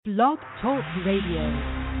Blog Talk Radio.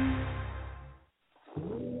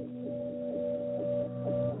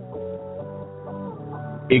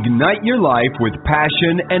 Ignite your life with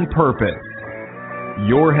passion and purpose.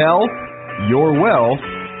 Your health, your wealth,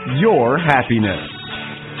 your happiness.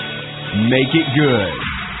 Make it good.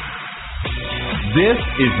 This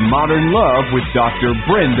is Modern Love with Dr.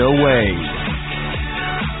 Brenda Wade.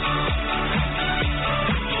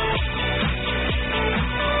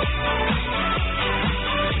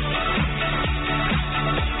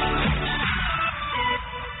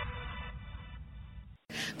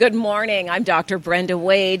 Good morning. I'm Dr. Brenda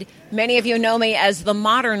Wade. Many of you know me as the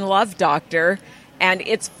Modern Love Doctor, and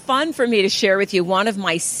it's fun for me to share with you one of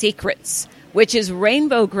my secrets, which is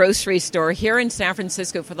Rainbow Grocery Store here in San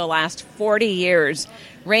Francisco for the last 40 years.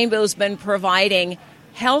 Rainbow's been providing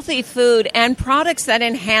healthy food and products that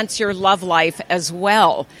enhance your love life as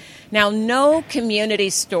well. Now, no community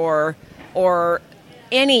store or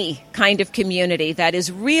any kind of community that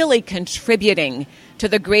is really contributing to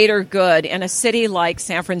the greater good in a city like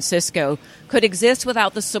San Francisco could exist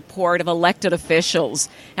without the support of elected officials.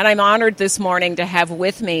 And I'm honored this morning to have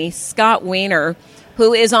with me Scott Wiener,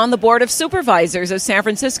 who is on the Board of Supervisors of San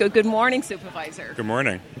Francisco. Good morning, Supervisor. Good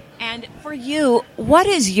morning. And for you, what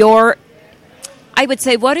is your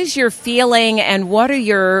feeling and what are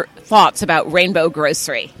your thoughts about Rainbow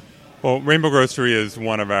Grocery? Well, Rainbow Grocery is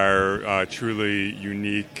one of our truly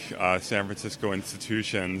unique San Francisco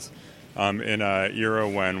institutions. In an era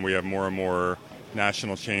when we have more and more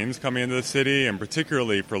national chains coming into the city, and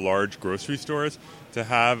particularly for large grocery stores, to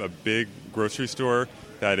have a big grocery store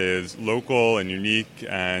that is local and unique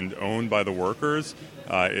and owned by the workers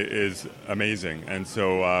is amazing. And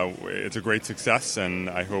so it's a great success, and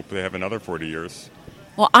I hope they have another 40 years.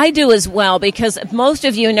 Well, I do as well, because most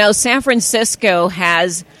of you know San Francisco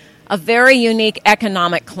has a very unique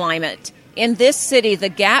economic climate. In this city, the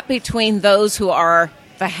gap between those who are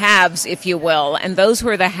the haves, if you will, and those who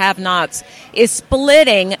are the have-nots is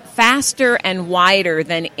splitting faster and wider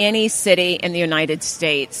than any city in the United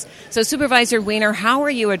States. So, Supervisor Wiener, how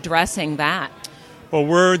are you addressing that? Well,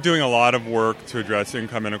 we're doing a lot of work to address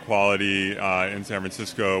income inequality in San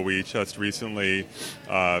Francisco. We just recently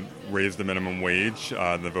raised the minimum wage.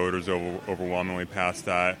 The voters overwhelmingly passed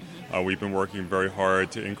that. We've been working very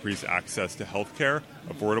hard to increase access to health care,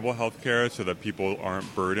 affordable health care, so that people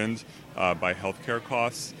aren't burdened by health care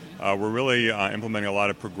costs. We're really implementing a lot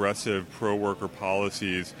of progressive pro-worker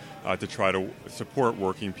policies to try to support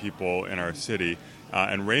working people in our city.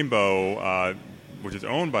 And Rainbow, which is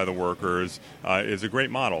owned by the workers, is a great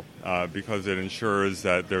model because it ensures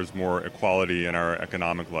that there's more equality in our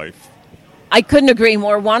economic life. I couldn't agree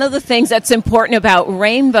more. One of the things that's important about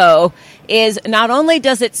Rainbow is not only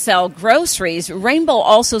does it sell groceries, Rainbow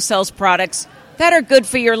also sells products that are good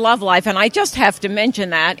for your love life. And I just have to mention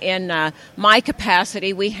that in my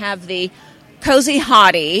capacity, we have the Cozy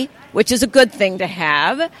Hottie, which is a good thing to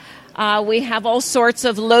have. We have all sorts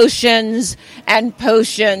of lotions and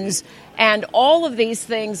potions and all of these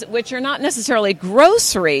things, which are not necessarily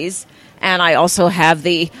groceries. And I also have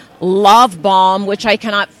the Love Balm, which I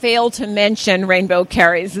cannot fail to mention. Rainbow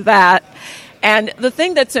carries that. And the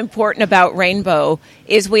thing that's important about Rainbow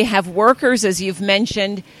is we have workers, as you've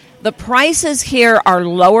mentioned. The prices here are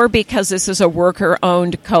lower because this is a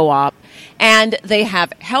worker-owned co-op. And they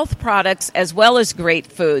have health products as well as great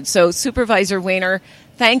food. So, Supervisor Wiener,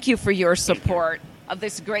 thank you for your support of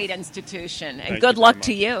this great institution. And good luck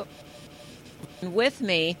to you. With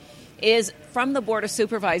me is from the Board of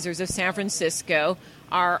Supervisors of San Francisco,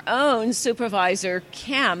 our own Supervisor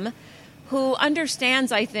Kim, who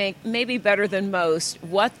understands, I think, maybe better than most,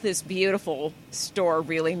 what this beautiful store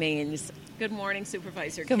really means. Good morning,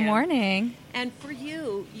 Supervisor Kim. Good morning. And for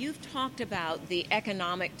you, you've talked about the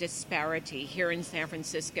economic disparity here in San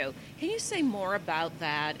Francisco. Can you say more about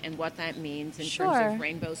that and what that means in terms of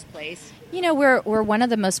Rainbow's place? You know, we're one of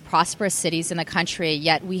the most prosperous cities in the country,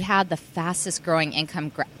 yet we have the fastest growing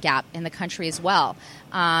income gap in the country as well.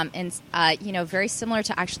 Very similar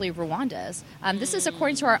to actually Rwanda's. This is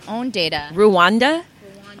according to our own data. Rwanda?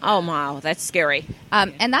 Oh, wow, that's scary.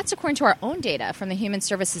 And that's according to our own data from the Human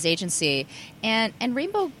Services Agency. And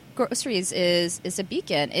Rainbow Groceries is a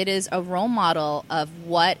beacon. It is a role model of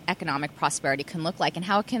what economic prosperity can look like and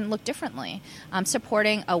how it can look differently.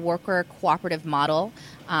 Supporting a worker cooperative model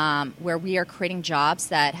where we are creating jobs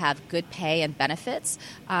that have good pay and benefits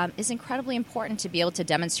is incredibly important to be able to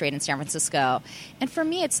demonstrate in San Francisco. And for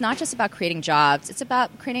me, it's not just about creating jobs. It's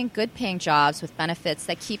about creating good paying jobs with benefits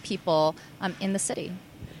that keep people in the city.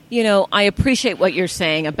 You know, I appreciate what you're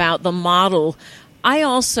saying about the model. I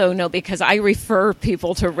also know, because I refer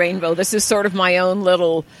people to Rainbow, this is sort of my own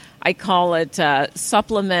little I call it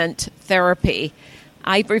supplement therapy.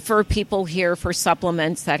 I refer people here for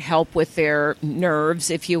supplements that help with their nerves,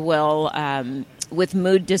 if you will, with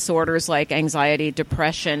mood disorders like anxiety,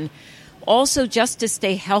 depression. Also, just to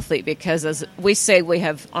stay healthy, because as we say, we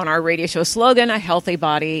have on our radio show slogan, a healthy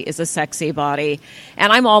body is a sexy body.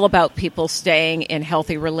 And I'm all about people staying in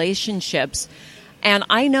healthy relationships. And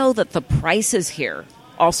I know that the prices here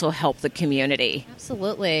also help the community.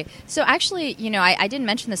 Absolutely. So actually, I didn't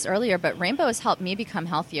mention this earlier, but Rainbow has helped me become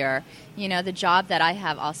healthier. The job that I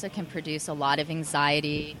have also can produce a lot of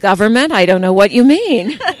anxiety. Government? I don't know what you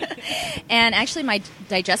mean. And actually, my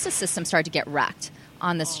digestive system started to get wrecked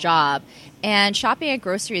on this job. And shopping at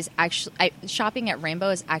Rainbow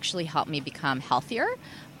has actually helped me become healthier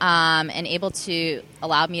and able to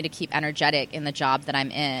allow me to keep energetic in the job that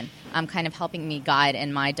I'm in. Kind of helping me guide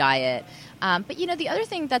in my diet. But, the other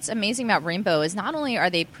thing that's amazing about Rainbow is not only are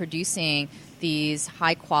they producing these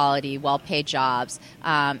high-quality, well-paid jobs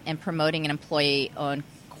and promoting an employee-owned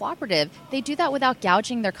cooperative, they do that without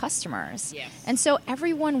gouging their customers. Yes. And so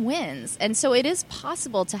everyone wins. And so it is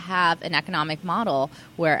possible to have an economic model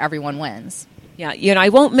where everyone wins. Yeah, I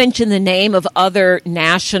won't mention the name of other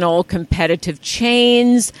national competitive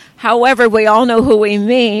chains. However, we all know who we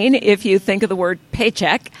mean if you think of the word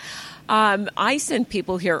paycheck. I send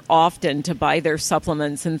people here often to buy their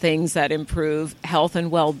supplements and things that improve health and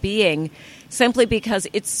well-being simply because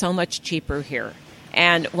it's so much cheaper here.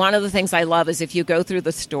 And one of the things I love is if you go through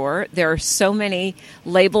the store, there are so many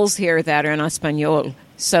labels here that are in Espanol,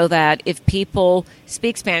 so that if people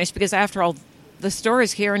speak Spanish, because after all, the store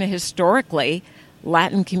is here in a historically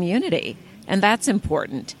Latin community, and that's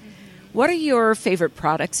important. What are your favorite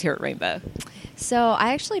products here at Rainbow? So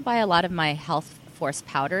I actually buy a lot of my Health Force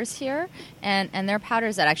powders here, and they're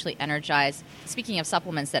powders that actually energize, speaking of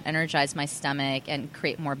supplements, that energize my stomach and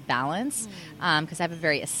create more balance because I have a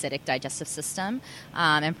very acidic digestive system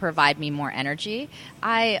and provide me more energy.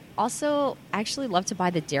 I also actually love to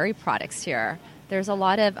buy the dairy products here. There's a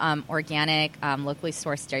lot of organic, locally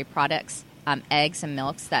sourced dairy products, eggs and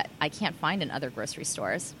milks that I can't find in other grocery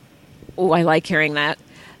stores. Oh, I like hearing that.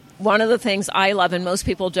 One of the things I love, and most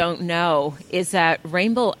people don't know, is that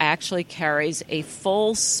Rainbow actually carries a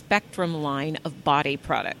full spectrum line of body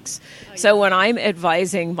products. Oh, yeah. So when I'm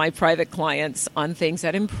advising my private clients on things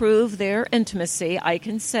that improve their intimacy, I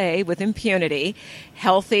can say with impunity,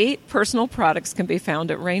 healthy personal products can be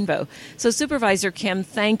found at Rainbow. So Supervisor Kim,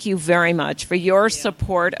 thank you very much for your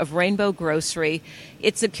support of Rainbow Grocery.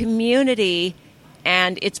 It's a community,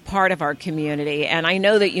 and it's part of our community. And I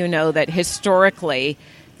know that you know that historically,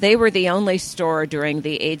 they were the only store during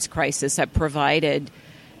the AIDS crisis that provided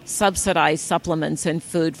subsidized supplements and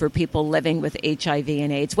food for people living with HIV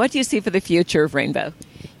and AIDS. What do you see for the future of Rainbow?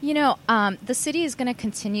 The city is going to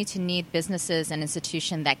continue to need businesses and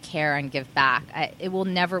institutions that care and give back. We will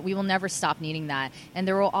never stop needing that. And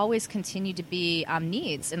there will always continue to be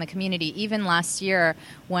needs in the community. Even last year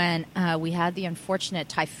when we had the unfortunate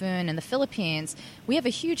typhoon in the Philippines, we have a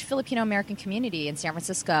huge Filipino-American community in San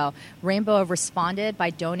Francisco. Rainbow responded by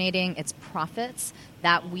donating its profits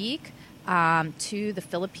that week to the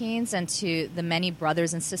Philippines and to the many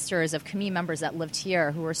brothers and sisters of community members that lived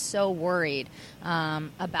here who were so worried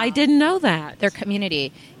about I didn't know that. Their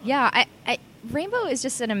community. Yeah, Rainbow is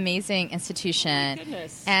just an amazing institution. Oh,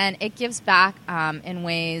 goodness. And it gives back in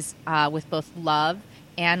ways with both love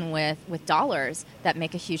and with dollars that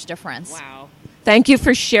make a huge difference. Wow. Thank you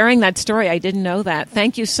for sharing that story. I didn't know that.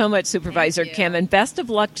 Thank you so much, Supervisor Kim, and best of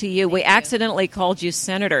luck to you. We accidentally called you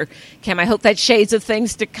Senator Kim. I hope that shades of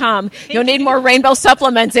things to come. You'll need more Rainbow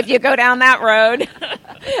supplements if you go down that road.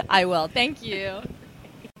 I will. Thank you.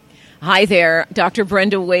 Hi there, Dr.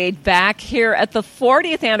 Brenda Wade, back here at the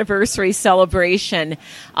 40th anniversary celebration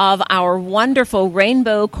of our wonderful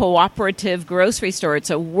Rainbow Cooperative grocery store. It's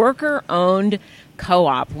a worker-owned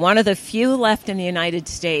co-op, one of the few left in the United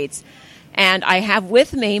States. And I have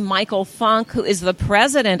with me Michael Funk, who is the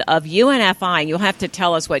president of UNFI. You'll have to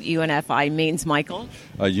tell us what UNFI means, Michael.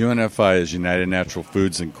 UNFI is United Natural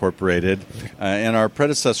Foods Incorporated, and our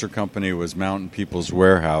predecessor company was Mountain People's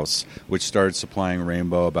Warehouse, which started supplying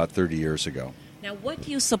Rainbow about 30 years ago. Now, what do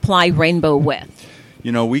you supply Rainbow with?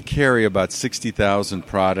 We carry about 60,000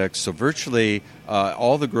 products, so virtually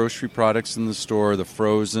all the grocery products in the store, the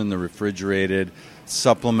frozen, the refrigerated,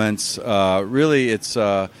 supplements, really it's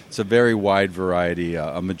a very wide variety,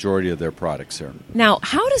 a majority of their products here. Now,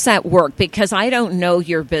 how does that work? Because I don't know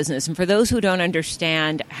your business, and for those who don't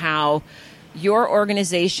understand how your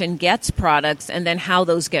organization gets products and then how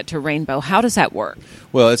those get to Rainbow. How does that work?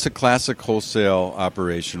 Well, it's a classic wholesale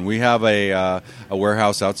operation. We have a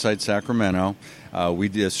warehouse outside Sacramento. We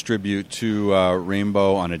distribute to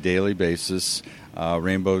Rainbow on a daily basis.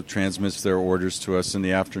 Rainbow transmits their orders to us in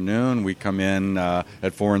the afternoon. We come in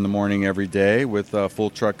at 4 in the morning every day with a full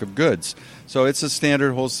truck of goods. So it's a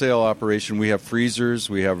standard wholesale operation. We have freezers,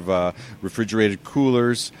 we have refrigerated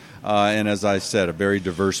coolers, and as I said, a very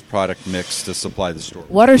diverse product mix to supply the store.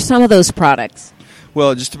 What are some of those products?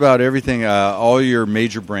 Well, just about everything. All your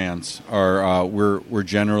major brands are we're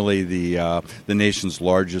generally the nation's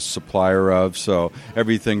largest supplier of. So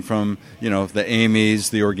everything from the Amy's,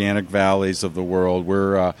 the Organic Valleys of the world,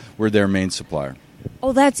 we're their main supplier.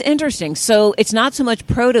 Oh, that's interesting. So it's not so much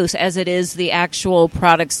produce as it is the actual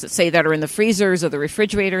products that are in the freezers or the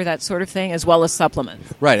refrigerator, that sort of thing, as well as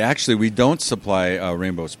supplements. Right. Actually, we don't supply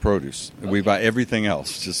Rainbow's produce. Okay. We buy everything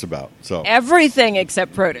else, just about. So everything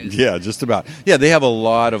except produce. Yeah, just about. Yeah, they have a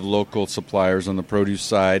lot of local suppliers on the produce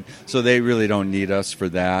side, so they really don't need us for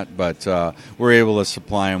that. But we're able to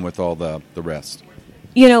supply them with all the rest.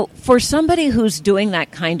 For somebody who's doing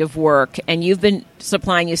that kind of work, and you've been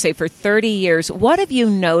supplying, you say, for 30 years, what have you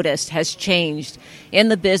noticed has changed in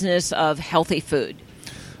the business of healthy food?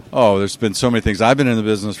 Oh, there's been so many things. I've been in the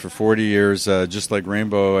business for 40 years, just like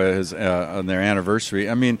Rainbow is on their anniversary.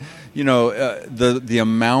 I mean, the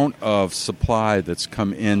amount of supply that's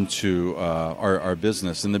come into our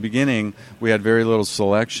business. In the beginning, we had very little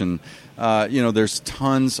selection. There's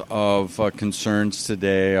tons of concerns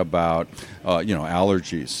today about,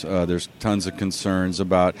 allergies. There's tons of concerns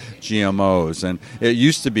about GMOs. And it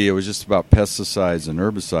used to be it was just about pesticides and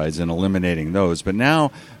herbicides and eliminating those. But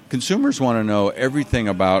now consumers want to know everything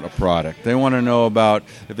about a product. They want to know about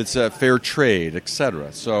if it's a fair trade, et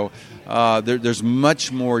cetera. So there's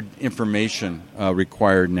much more information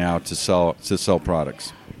required now to sell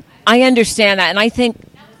products. I understand that, and I think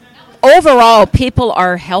overall, people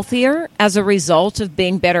are healthier as a result of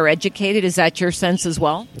being better educated. Is that your sense as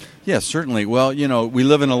well? Yes, certainly. Well, we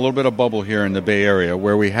live in a little bit of bubble here in the Bay Area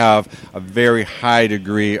where we have a very high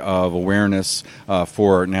degree of awareness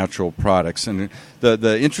for natural products. And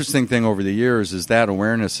the interesting thing over the years is that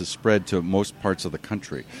awareness has spread to most parts of the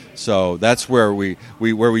country. So that's where we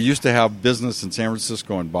used to have business in San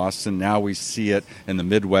Francisco and Boston. Now we see it in the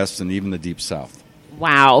Midwest and even the Deep South.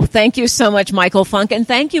 Wow. Thank you so much, Michael Funk. And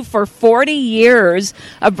thank you for 40 years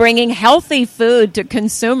of bringing healthy food to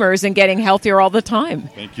consumers and getting healthier all the time.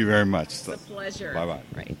 Thank you very much. It's a pleasure. Bye-bye.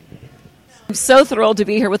 Right. I'm so thrilled to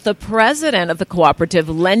be here with the president of the cooperative,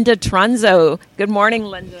 Linda Trunzo. Good morning,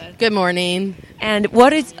 Linda. Good morning. And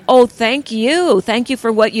thank you. Thank you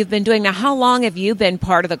for what you've been doing. Now, how long have you been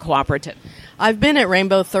part of the cooperative? I've been at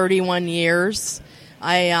Rainbow 31 years.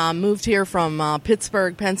 I moved here from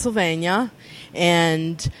Pittsburgh, Pennsylvania,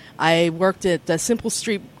 and I worked at the Simple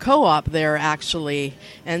Street Co-op there, actually.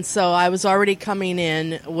 And so I was already coming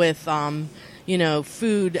in with,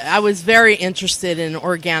 food. I was very interested in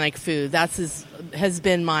organic food. That has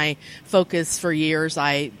been my focus for years.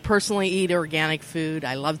 I personally eat organic food.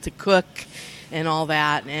 I love to cook and all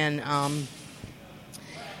that, and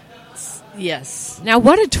yes. Now,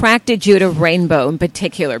 what attracted you to Rainbow in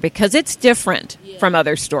particular? Because it's different from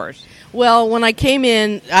other stores. Well, when I came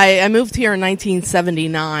in, I moved here in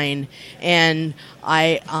 1979, and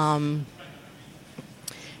I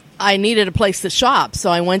needed a place to shop,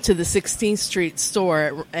 so I went to the 16th Street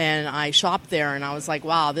store, and I shopped there, and I was like,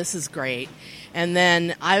 wow, this is great. And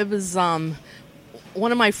then I was, one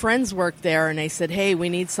of my friends worked there, and they said, hey, we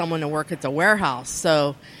need someone to work at the warehouse.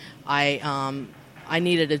 So I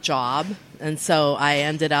needed a job, and so I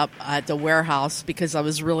ended up at the warehouse because I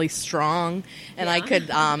was really strong, and I could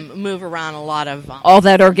move around a lot of... all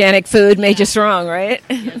that organic food made you strong, right?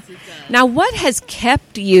 Yes, it does. Now, what has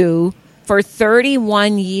kept you for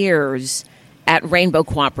 31 years at Rainbow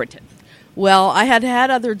Cooperative? Well, I had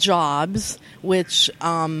other jobs, which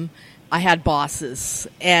I had bosses,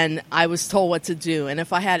 and I was told what to do. And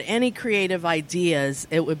if I had any creative ideas,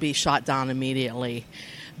 it would be shot down immediately.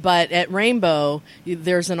 But at Rainbow,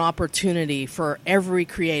 there's an opportunity for every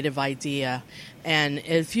creative idea. And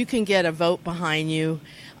if you can get a vote behind you,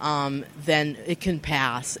 then it can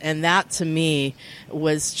pass. And that, to me,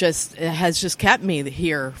 has just kept me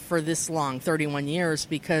here for this long, 31 years,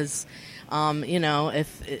 because,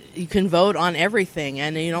 if you can vote on everything,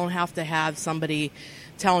 and you don't have to have somebody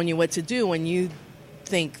telling you what to do when you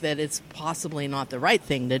think that it's possibly not the right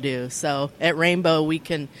thing to do. So at Rainbow, we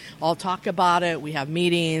can all talk about it. We have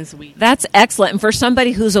meetings. That's excellent. And for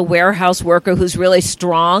somebody who's a warehouse worker who's really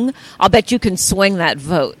strong, I'll bet you can swing that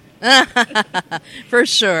vote. For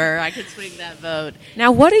sure. I could swing that vote.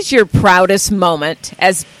 Now, what is your proudest moment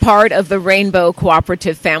as part of the Rainbow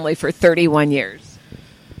Cooperative family for 31 years?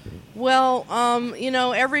 Well,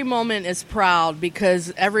 every moment is proud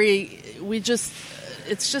because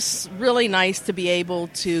it's just really nice to be able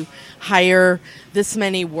to hire this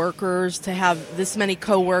many workers, to have this many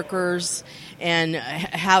coworkers, and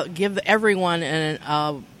give everyone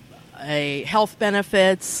a health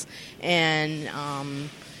benefits and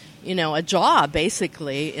a job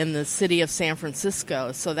basically in the city of San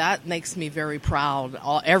Francisco. So that makes me very proud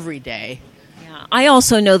every day. Yeah. I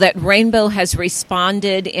also know that Rainbow has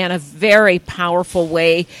responded in a very powerful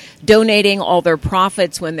way, donating all their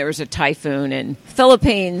profits when there's a typhoon in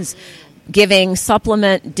Philippines, giving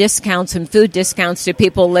supplement discounts and food discounts to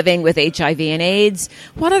people living with HIV and AIDS.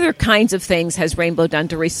 What other kinds of things has Rainbow done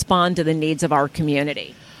to respond to the needs of our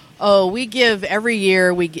community? Oh, we give every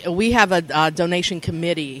year. We have a donation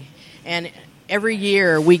committee, and every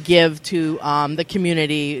year we give to the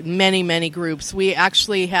community, many groups. We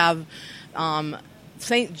actually have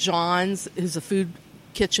St. John's, who's a food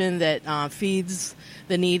kitchen that feeds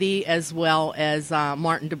the needy, as well as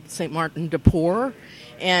St. Martin de Porres.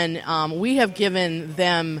 And we have given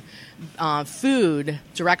them food,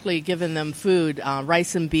 directly given them food,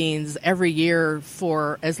 rice and beans every year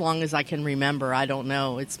for as long as I can remember. I don't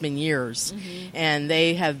know. It's been years. Mm-hmm. And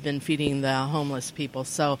they have been feeding the homeless people.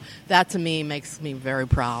 So that, to me, makes me very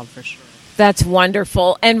proud, for sure. That's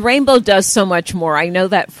wonderful. And Rainbow does so much more. I know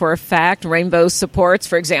that for a fact. Rainbow supports,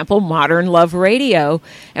 for example, Modern Love Radio.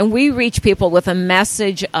 And we reach people with a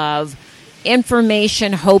message of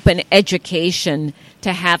information, hope, and education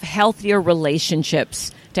to have healthier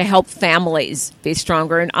relationships, to help families be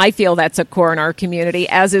stronger. And I feel that's a core in our community,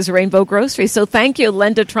 as is Rainbow Grocery. So thank you,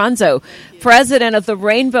 Linda Tronzo, president of the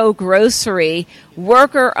Rainbow Grocery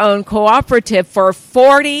worker-owned cooperative for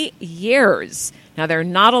 40 years. Now, there are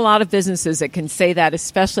not a lot of businesses that can say that,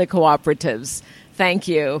 especially cooperatives. Thank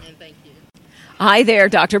you. And thank you. Hi there,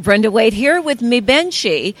 Dr. Brenda Wade, here with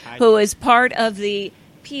Mibenshi, who is part of the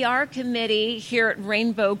PR committee here at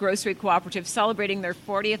Rainbow Grocery Cooperative, celebrating their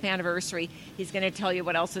 40th anniversary. He's going to tell you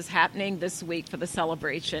what else is happening this week for the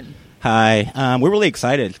celebration. Hi. We're really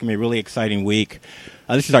excited. It's going to be a really exciting week.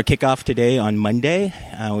 This is our kickoff today on Monday.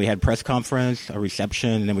 We had press conference, a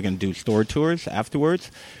reception, and then we're going to do store tours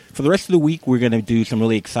afterwards. For the rest of the week, we're going to do some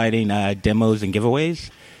really exciting demos and giveaways.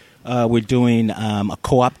 We're doing a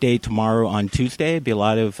co-op day tomorrow on Tuesday. There'll be a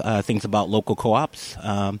lot of things about local co-ops.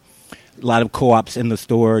 A lot of co-ops in the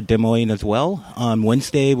store demoing as well. On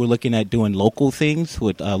Wednesday, we're looking at doing local things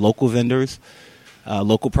with local vendors,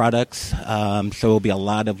 local products. So there'll be a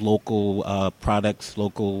lot of local products,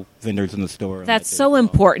 local vendors in the store. That's so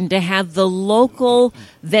important to have the local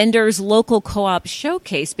vendors, local co-ops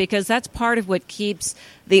showcase, because that's part of what keeps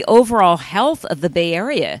the overall health of the Bay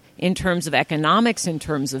Area in terms of economics, in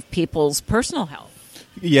terms of people's personal health.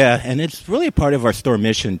 Yeah, and it's really a part of our store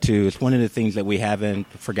mission, too. It's one of the things that we haven't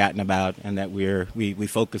forgotten about and that we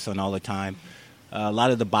focus on all the time. A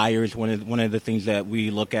lot of the buyers, one of the things that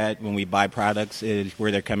we look at when we buy products is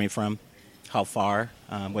where they're coming from, how far,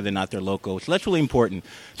 whether or not they're local. So that's really important.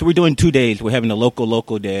 So we're doing 2 days. We're having a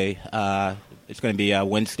local day. It's going to be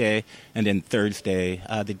Wednesday and then Thursday.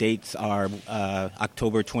 The dates are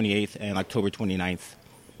October 28th and October 29th.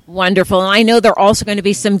 Wonderful. And I know there are also going to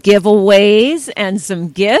be some giveaways and some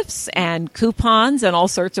gifts and coupons and all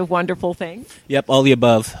sorts of wonderful things. Yep, all the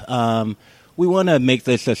above. We want to make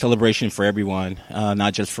this a celebration for everyone,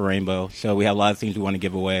 not just for Rainbow. So we have a lot of things we want to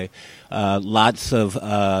give away. Lots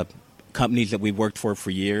of companies that we've worked for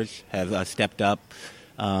years have stepped up.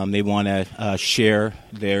 They want to share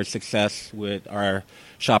their success with our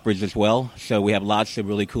shoppers as well. So we have lots of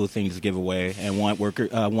really cool things to give away and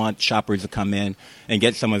want shoppers to come in and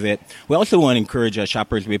get some of it. We also want to encourage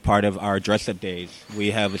shoppers to be part of our dress-up days.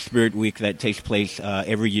 We have a Spirit Week that takes place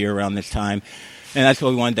every year around this time. And that's why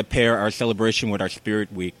we wanted to pair our celebration with our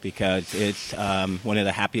Spirit Week, because it's one of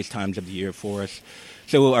the happiest times of the year for us.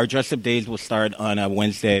 So our dress-up days will start on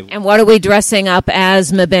Wednesday. And what are we dressing up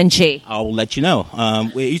as, Mabenchi? I'll let you know.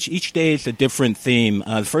 Each day is a different theme.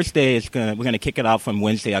 The first day is we're going to kick it off on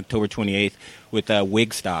Wednesday, October 28th, with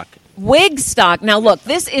wig stock. Wig stock. Now, look,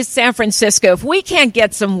 this is San Francisco. If we can't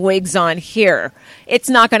get some wigs on here, it's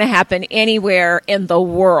not going to happen anywhere in the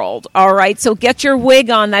world. All right? So get your wig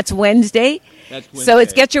on. That's Wednesday. That's Wednesday. So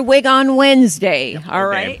it's get your wig on Wednesday. Yep. All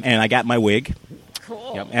right? And I got my wig.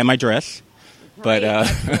 Cool. Yep, and my dress. But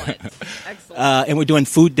and we're doing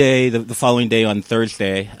food day the following day on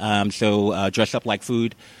Thursday. So dress up like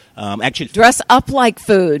food. Actually, Dress up like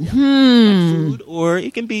food. food, or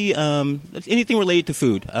it can be anything related to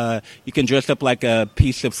food. You can dress up like a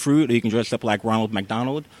piece of fruit, or you can dress up like Ronald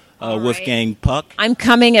McDonald, Wolfgang Puck. I'm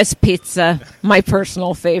coming as pizza, my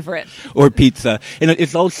personal favorite. Or pizza. And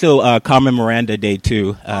it's also Carmen Miranda Day,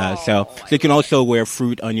 too. So you can also wear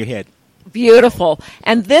fruit on your head. Beautiful.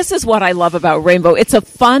 And this is what I love about Rainbow. It's a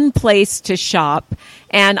fun place to shop.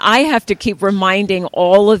 And I have to keep reminding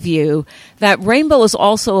all of you that Rainbow is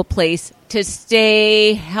also a place to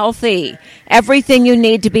stay healthy. Everything you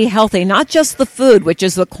need to be healthy, not just the food, which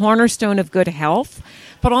is the cornerstone of good health,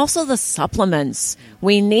 but also the supplements.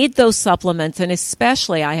 We need those supplements, and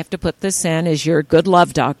especially, I have to put this in as your good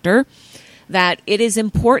love doctor, that it is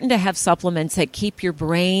important to have supplements that keep your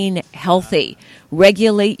brain healthy,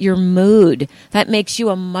 regulate your mood. That makes you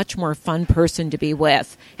a much more fun person to be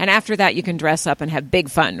with. And after that, you can dress up and have big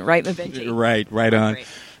fun, right, Mavinci? Right on. Great.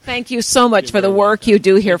 Thank you so much for the work you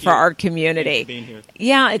do here for our community. Thanks for being here.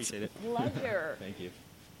 Yeah, it's a pleasure. Thank you.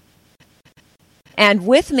 And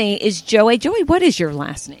with me is Joey. Joey, what is your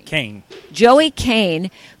last name? Kane. Joey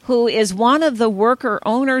Kane, who is one of the worker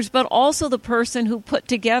owners, but also the person who put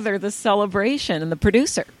together the celebration and the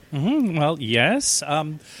producer. Mm-hmm. Well, yes.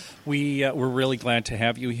 We're really glad to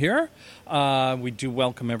have you here. We do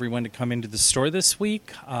welcome everyone to come into the store this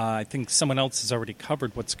week. I think someone else has already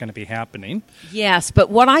covered what's going to be happening. Yes, but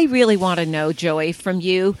what I really want to know, Joey, from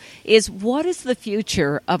you is what is the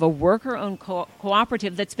future of a worker-owned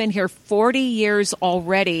cooperative that's been here 40 years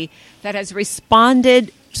already, that has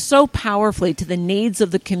responded so powerfully to the needs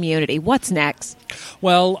of the community? What's next?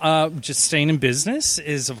 Well, just staying in business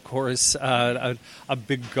is, of course, a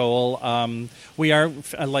big goal. We are,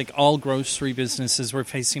 like all grocery businesses, we're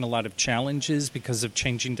facing a lot of challenges because of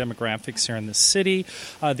changing demographics here in the city.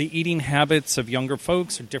 The eating habits of younger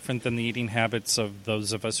folks are different than the eating habits of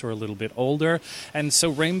those of us who are a little bit older. And so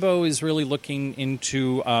Rainbow is really looking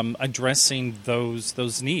into addressing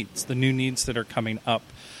those needs, the new needs that are coming up.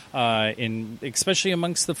 Especially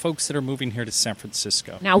amongst the folks that are moving here to San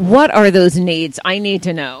Francisco. Now, what are those needs? I need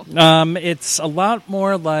to know. It's a lot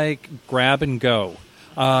more like grab and go.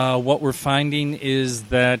 What we're finding is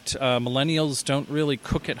that millennials don't really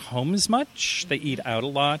cook at home as much. They eat out a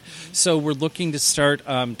lot. So we're looking to start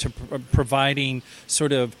providing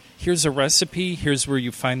sort of, here's a recipe, here's where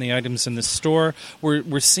you find the items in the store.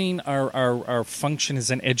 We're seeing our function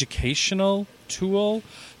as an educational tool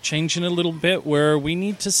changing a little bit, where we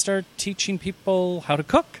need to start teaching people how to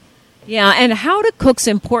cook. Yeah, and how to cook's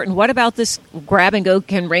important. What about this grab and go?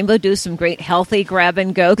 Can Rainbow do some great healthy grab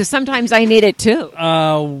and go? Because sometimes I need it too.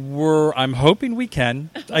 I'm hoping we can.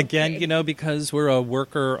 Again, because we're a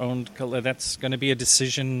worker-owned, that's going to be a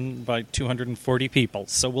decision by 240 people.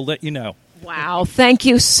 So we'll let you know. Wow. Thank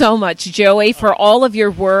you so much, Joey, for all of your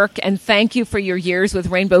work, and thank you for your years with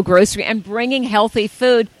Rainbow Grocery and bringing healthy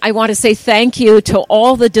food. I want to say thank you to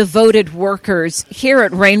all the devoted workers here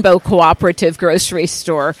at Rainbow Cooperative Grocery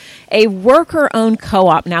Store, a worker-owned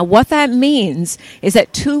co-op. Now, what that means is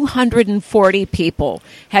that 240 people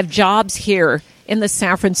have jobs here in the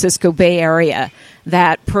San Francisco Bay Area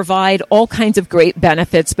that provide all kinds of great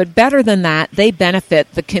benefits, but better than that, they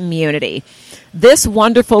benefit the community. This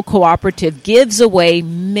wonderful cooperative gives away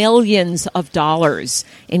millions of dollars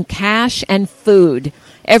in cash and food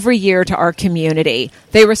every year to our community.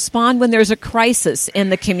 They respond when there's a crisis in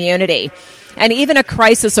the community, and even a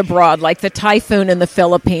crisis abroad, like the typhoon in the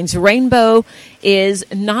Philippines. Rainbow is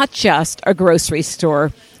not just a grocery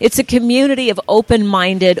store. It's a community of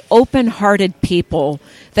open-minded, open-hearted people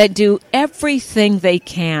that do everything they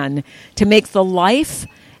can to make the life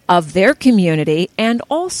of their community and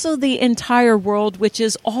also the entire world, which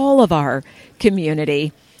is all of our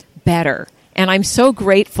community, better. And I'm so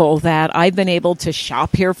grateful that I've been able to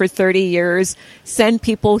shop here for 30 years, send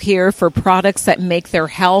people here for products that make their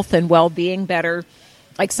health and well-being better,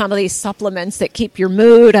 like some of these supplements that keep your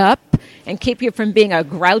mood up and keep you from being a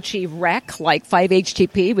grouchy wreck, like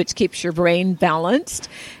 5-HTP, which keeps your brain balanced.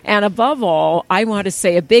 And above all, I want to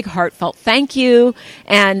say a big heartfelt thank you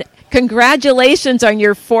and congratulations on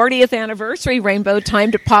your 40th anniversary, Rainbow.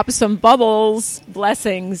 Time to pop some bubbles.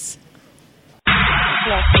 Blessings.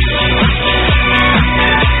 Blessings.